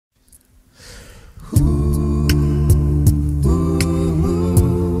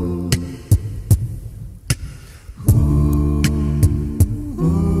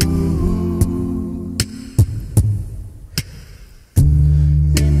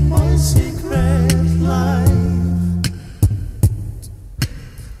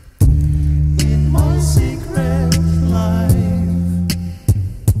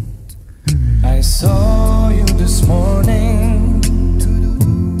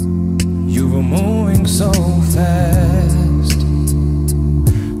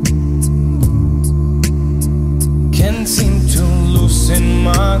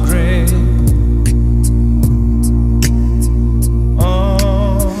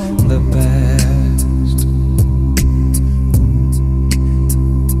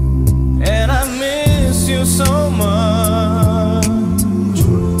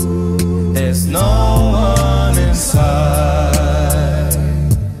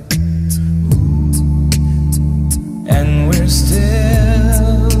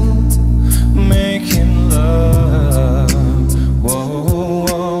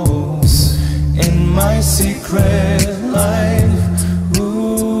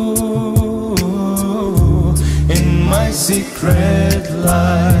secret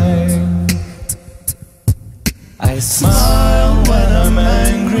life. I smile when I'm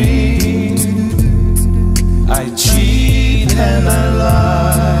angry, I cheat and I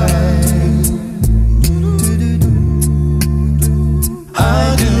lie,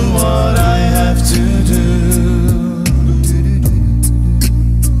 I do what I have to do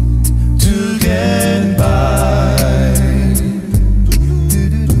to get by,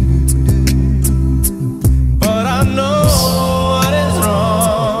 but I know what is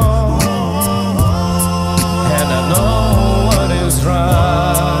wrong and I know what is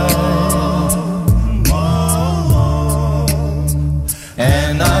right,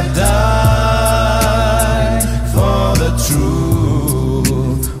 and I die for the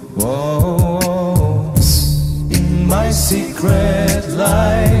truth. Whoa. In my secret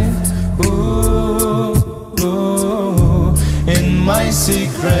life, ooh, ooh, in my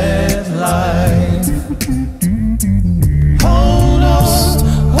secret life. Hold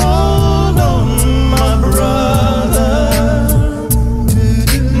on, my brother,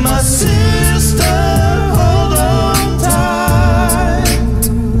 my sister, hold on tight.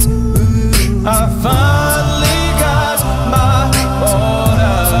 I finally got my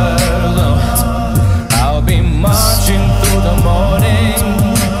orders. I'll be marching through the morning,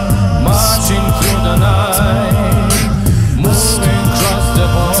 marching through the night, moving across the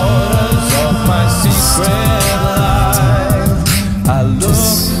borders of my secret life. I look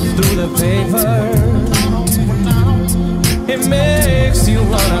through the paper, it makes you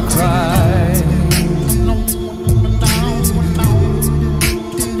wanna cry.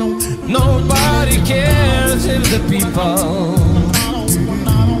 Nobody cares if the people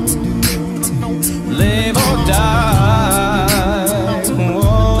live or die.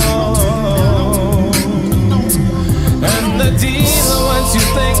 Whoa. And the deal wants you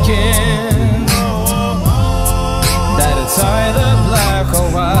thinking that it's either black or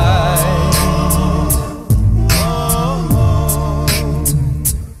white.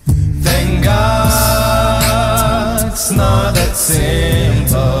 Thank God it's not that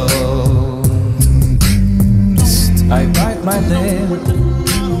simple. I bite my lip,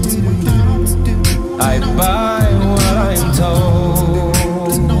 I buy what I'm told.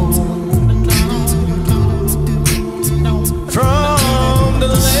 From the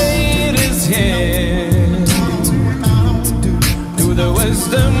latest hit to the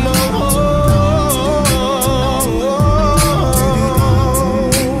wisdom of old,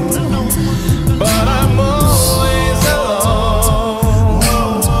 but I'm always alone,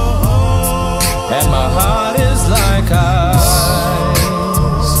 and my heart is like ice,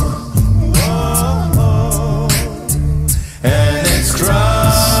 and it's crowded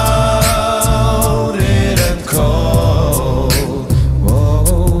and cold.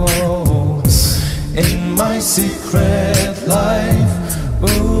 Whoa. In my secret life,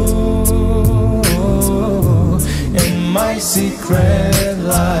 ooh, in my secret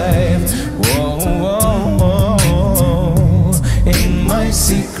life, whoa, in my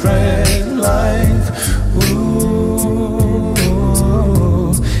secret life, ooh,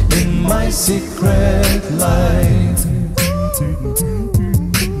 in my secret life,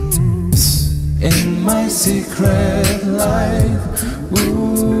 in my secret life,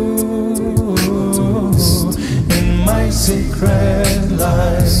 ooh, in my secret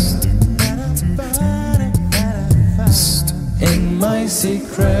life, in my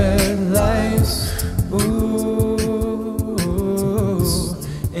secret